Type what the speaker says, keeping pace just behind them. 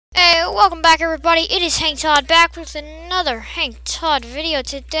Welcome back, everybody. It is Hank Todd back with another Hank Todd video.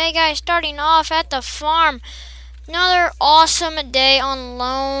 Today, guys, starting off at the farm. Another awesome day on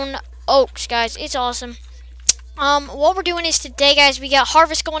Lone Oaks, guys. It's awesome. What we're doing is today, guys, we got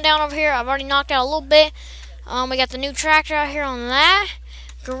harvest going down over here. I've already knocked out a little bit. We got the new tractor out here on that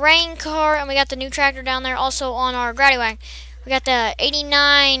grain car, and we got the new tractor down there also on our Grady Wagon. We got the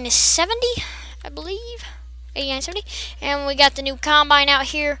 8970, I believe. 8970, and we got the new combine out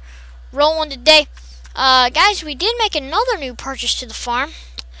here rolling today. Guys, we did make another new purchase to the farm.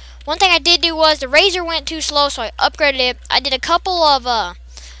 One thing I did do was the razor went too slow, so I upgraded it. I did a couple of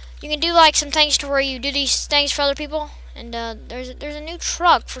you can do like some things to where you do these things for other people, and there's a new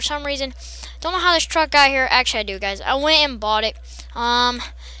truck for some reason. Don't know how this truck got here. Actually, I do, guys. I went and bought it.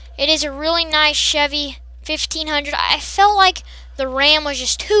 It is a really nice Chevy 1500. I felt like the Ram was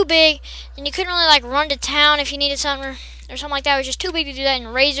just too big, and you couldn't really like run to town if you needed something or something like that. It was just too big to do that in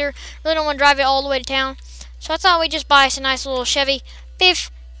Razor. Really don't want to drive it all the way to town. So I thought we'd just buy us a nice little Chevy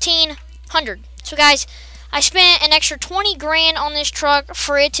 1500. So guys, I spent an extra 20 grand on this truck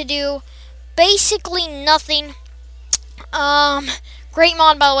for it to do basically nothing. Great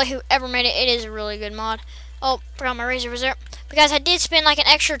mod, by the way, whoever made it. It is a really good mod. Oh, forgot my Razor was there. But guys, I did spend like an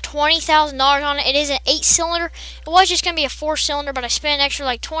extra $20,000 on it. It is an 8-cylinder. It was just going to be a 4-cylinder, but I spent an extra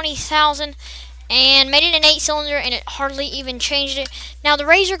like $20,000 and made it an 8-cylinder, and it hardly even changed it. Now, the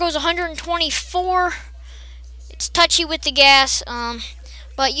Razor goes 124. It's touchy with the gas,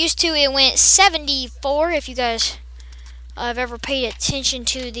 but used to it went 74, if you guys have ever paid attention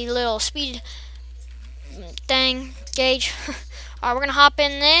to the little speed thing gauge. Alright, we're going to hop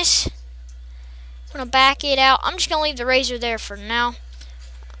in this. I'm going to back it out. I'm just going to leave the Razor there for now.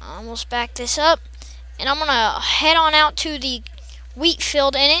 Let's back this up. And I'm going to head on out to the wheat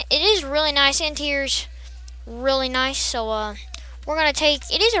field in it. It is really nice. Interior's really nice. So, we're going to take...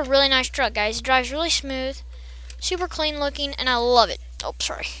 It is a really nice truck, guys. It drives really smooth. Super clean looking. And I love it. Oh,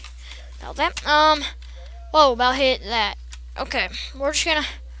 sorry about that. Whoa, about hit that. Okay. We're just going to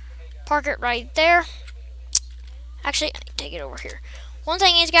park it right there. Actually, I need to take it over here. One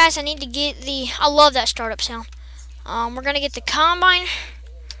thing is, guys, I need to get the... I love that startup sound. We're going to get the combine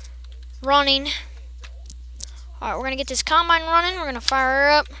running. Alright, we're going to get this combine running. We're going to fire her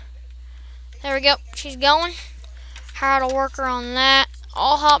up. There we go. She's going. Hired a worker on that.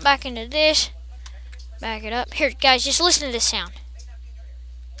 I'll hop back into this. Back it up. Here, guys, just listen to this sound.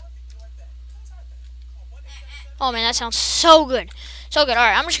 Oh, man, that sounds so good. So good.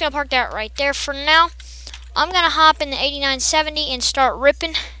 Alright, I'm just going to park that right there for now. I'm going to hop in the 8970 and start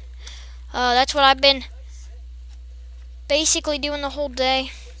ripping. That's what I've been basically doing the whole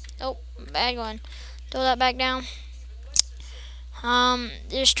day. Oh, bad one. Throw that back down.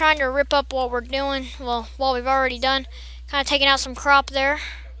 Just trying to rip up what we're doing. Well, what we've already done. Kind of taking out some crop there.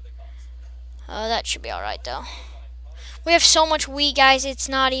 That should be alright, though. We have so much wheat, guys. It's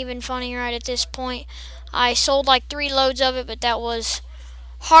not even funny right at this point. I sold like 3 loads of it, but that was...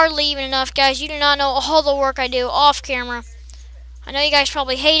 hardly even enough, guys. You do not know all the work I do off camera. I know you guys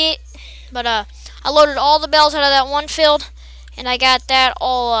probably hate it, but I loaded all the bells out of that one field, and I got that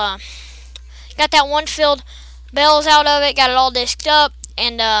all got that one field bells out of it, got it all disced up,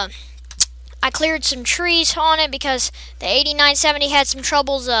 and I cleared some trees on it because the 8970 had some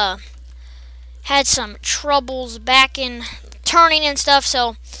troubles back in turning and stuff,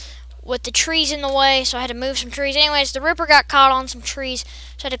 so with the trees in the way, so I had to move some trees. Anyways, the ripper got caught on some trees,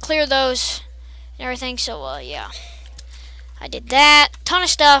 so I had to clear those and everything. So, yeah, I did that. Ton of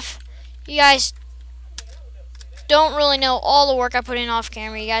stuff. You guys don't really know all the work I put in off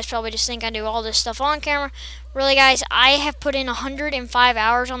camera. You guys probably just think I do all this stuff on camera. Really, guys, I have put in 105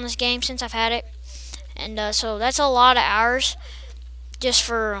 hours on this game since I've had it. And so that's a lot of hours just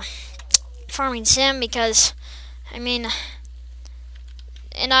for Farming Sim because, I mean...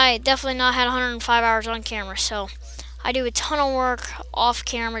 And I definitely not had 105 hours on camera, so I do a ton of work off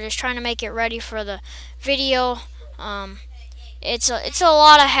camera, just trying to make it ready for the video. It's a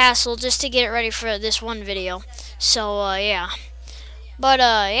lot of hassle just to get it ready for this one video. So yeah, but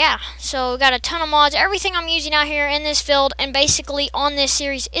yeah. So we got a ton of mods. Everything I'm using out here in this field and basically on this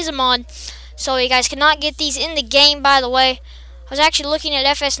series is a mod. So you guys cannot get these in the game. By the way, I was actually looking at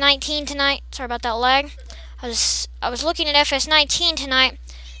FS19 tonight. Sorry about that lag. I was looking at FS19 tonight.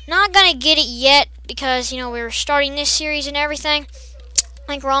 Not gonna get it yet because, you know, we were starting this series and everything. I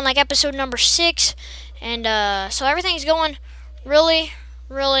think we're on like episode number 6, and so everything's going really,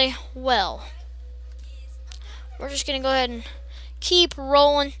 really well. We're just gonna go ahead and keep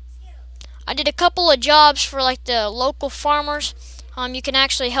rolling. I did a couple of jobs for like the local farmers. You can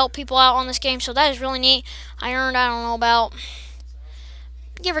actually help people out on this game, so that is really neat. I earned, I don't know, about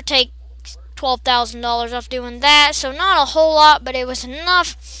give or take $12,000 off doing that. So not a whole lot, but it was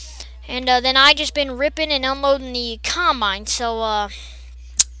enough. And then I just been ripping and unloading the combine. So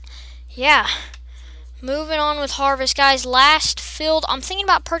yeah, moving on with harvest, guys. Last field, I'm thinking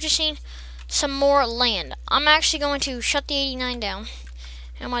about purchasing some more land. I'm actually going to shut the 89 down.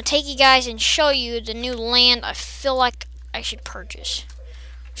 And I'm going to take you guys and show you the new land I feel like I should purchase.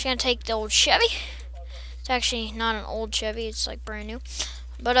 I'm just going to take the old Chevy. It's actually not an old Chevy. It's like brand new.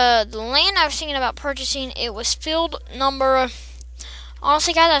 But the land I was thinking about purchasing, it was field number...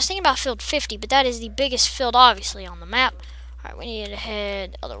 honestly, guys, I was thinking about field 50, but that is the biggest field, obviously, on the map. Alright, we need to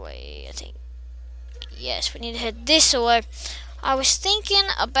head the other way, I think. Yes, we need to head this way. I was thinking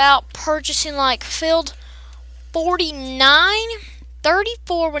about purchasing like field 49.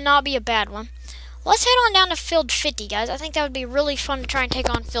 34 would not be a bad one. Let's head on down to field 50, guys. I think that would be really fun to try and take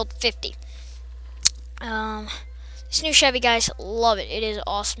on field 50. This new Chevy, guys, love it. It is an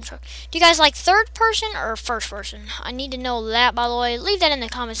awesome truck. Do you guys like third person or first person? I need to know that, by the way. Leave that in the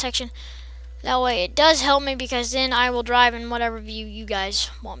comment section. That way it does help me, because then I will drive in whatever view you guys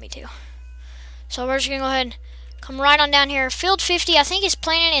want me to. So we're just going to go ahead and come right on down here. Field 50, I think, is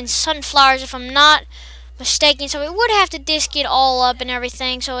planted in sunflowers, if I'm not mistaken. So it would have to disc it all up and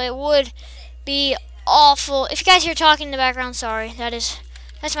everything. So it would be awful. If you guys hear talking in the background, sorry. That's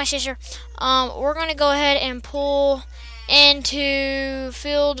my sister. We're going to go ahead and pull into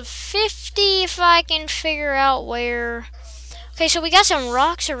field 50 if I can figure out where. Okay, so we got some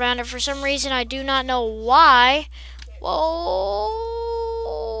rocks around it for some reason. I do not know why. Whoa.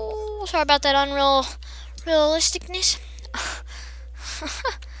 Sorry about that realisticness.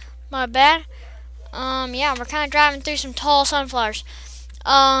 My bad. Yeah, we're kind of driving through some tall sunflowers.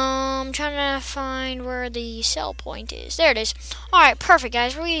 Trying to find where the sell point is. There it is. Alright, perfect,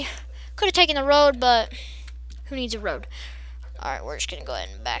 guys. We could have taken the road, but who needs a road? Alright, we're just going to go ahead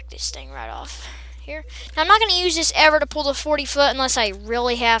and back this thing right off here. Now, I'm not going to use this ever to pull the 40 foot unless I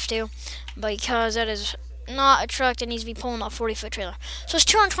really have to, because that is not a truck that needs to be pulling a 40-foot trailer. So it's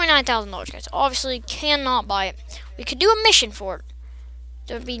 $229,000, guys. Obviously, cannot buy it. We could do a mission for it.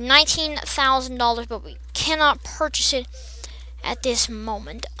 That would be $19,000, but we cannot purchase it at this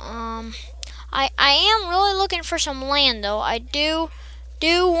moment. I am really looking for some land, though. I do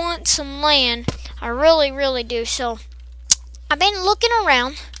want some land. I really do. So I've been looking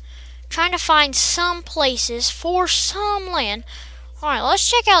around, trying to find some places for some land. Alright, let's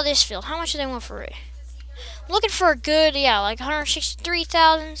check out this field. How much do they want for it? I'm looking for a good, yeah, like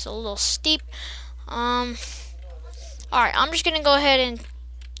 163,000. It's a little steep. Alright, I'm just gonna go ahead and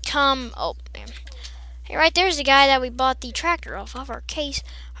come. Oh man. Hey, right there's the guy that we bought the tractor off of our case.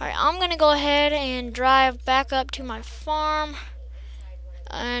 Alright, I'm gonna go ahead and drive back up to my farm.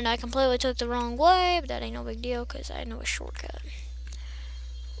 And I completely took the wrong way, but that ain't no big deal because I know a shortcut.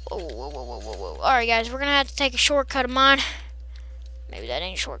 Whoa. Alright, guys, we're gonna have to take a shortcut of mine. Maybe that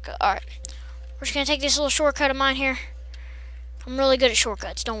ain't a shortcut. Alright, we're just gonna take this little shortcut of mine here. I'm really good at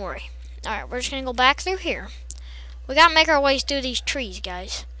shortcuts, don't worry. Alright, we're just gonna go back through here. We gotta make our ways through these trees,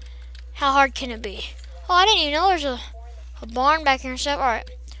 guys. How hard can it be? Oh, I didn't even know there's a barn back here and stuff. Alright,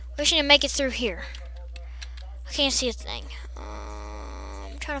 we just need to make it through here. I can't see a thing.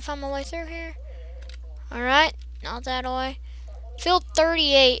 I'm trying to find my way through here. Alright, not that way. Field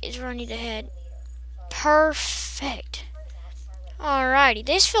 38 is where I need to head. Perfect. Alrighty,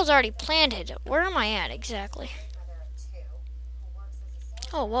 this field's already planted. Where am I at exactly?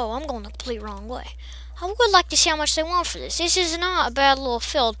 Oh, whoa, I'm going the complete wrong way. I would like to see how much they want for this. This is not a bad little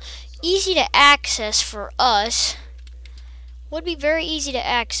field. Easy to access for us. Would be very easy to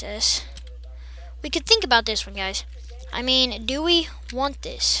access. We could think about this one, guys. I mean, do we want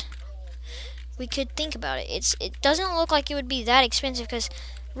this? We could think about it. It doesn't look like it would be that expensive, because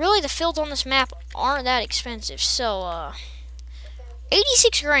really the fields on this map aren't that expensive. So,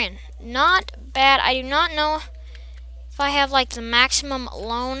 86 grand. Not bad. I do not know if I have like the maximum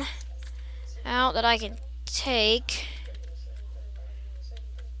loan out that I can take.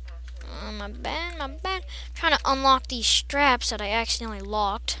 My bad. I'm trying to unlock these straps that I accidentally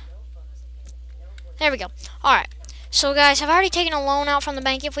locked. There we go. Alright. So guys, I've already taken a loan out from the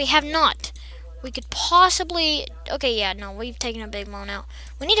bank. If we have not, we could possibly... Okay, yeah, no, we've taken a big loan out.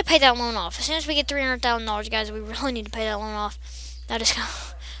 We need to pay that loan off. As soon as we get $300,000, guys, we really need to pay that loan off. That is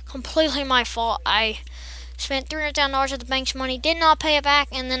completely my fault. I spent $300,000 of the bank's money, did not pay it back,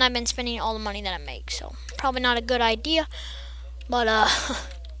 and then I've been spending all the money that I make. So, probably not a good idea. But,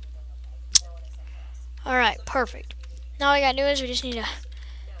 alright, perfect. Now all we gotta do is we just need to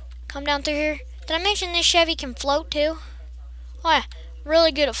come down through here. Did I mention this Chevy can float too? Oh yeah,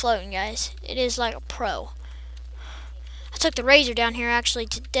 really good at floating, guys. It is like a pro. I took the Razor down here actually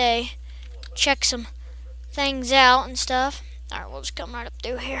today. check some things out and stuff. Alright, we'll just come right up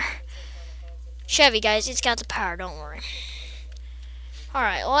through here. Chevy, guys, it's got the power, don't worry.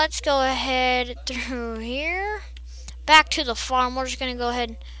 Alright, let's go ahead through here. Back to the farm. We're just going to go ahead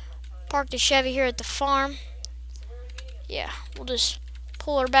and park the Chevy here at the farm. Yeah, we'll just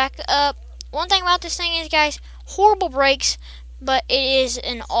pull her back up. One thing about this thing is, guys, horrible brakes, but it is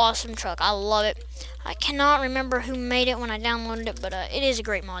an awesome truck. I love it. I cannot remember who made it when I downloaded it, but it is a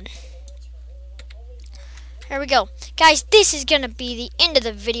great mod. There we go. Guys, this is going to be the end of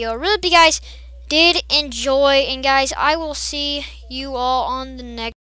the video. I really hope you guys did enjoy. And, guys, I will see you all on the next